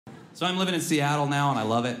So I'm living in Seattle now, and I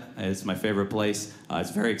love it. It's my favorite place. It's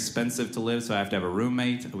very expensive to live, so I have to have a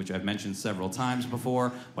roommate, which I've mentioned several times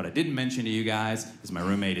before. What I didn't mention to you guys is my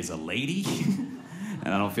roommate is a lady.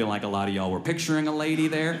 And I don't feel like a lot of y'all were picturing a lady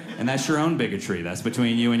there. And that's your own bigotry. That's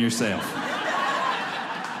between you and yourself.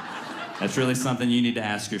 That's really something you need to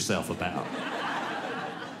ask yourself about.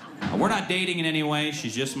 We're not dating in any way.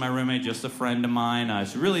 She's just my roommate, just a friend of mine.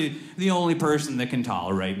 She's really the only person that can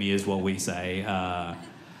tolerate me, is what we say.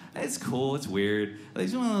 It's cool. It's weird. Like,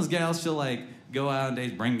 she's one of those gals, she'll, like, go out on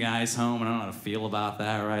dates, bring guys home. I don't know how to feel about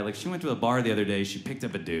that, right? Like, she went to a bar the other day. She picked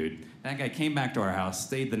up a dude. That guy came back to our house,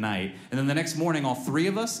 stayed the night, and then the next morning, all three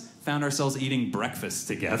of us found ourselves eating breakfast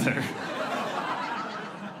together. And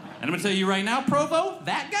I'm gonna tell you right now, Provo,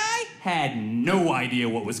 that guy had no idea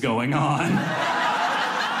what was going on.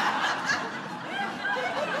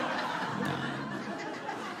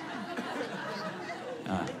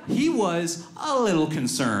 He was a little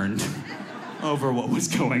concerned over what was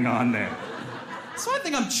going on there. So I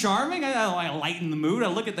think I'm charming. I lighten the mood. I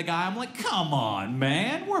look at the guy. I'm like, come on,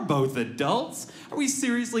 man. We're both adults. Are we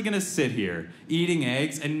seriously going to sit here eating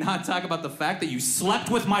eggs and not talk about the fact that you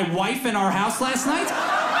slept with my wife in our house last night?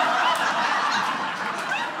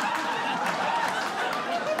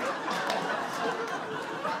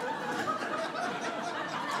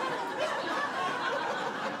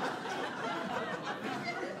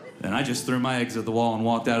 And I just threw my eggs at the wall and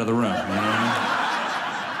walked out of the room. You know what I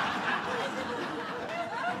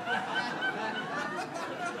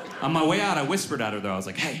mean? On my way out, I whispered at her, though. I was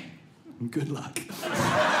like, hey, good luck.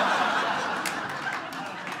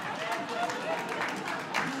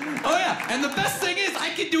 Oh, yeah, and the best thing is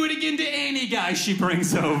I can do it again to any guy she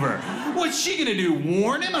brings over. What's she gonna do,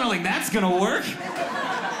 warn him? I don't think that's gonna work.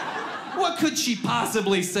 What could she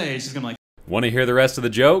possibly say? She's gonna be like... Want to hear the rest of the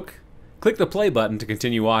joke? Click the play button to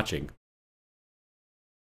continue watching.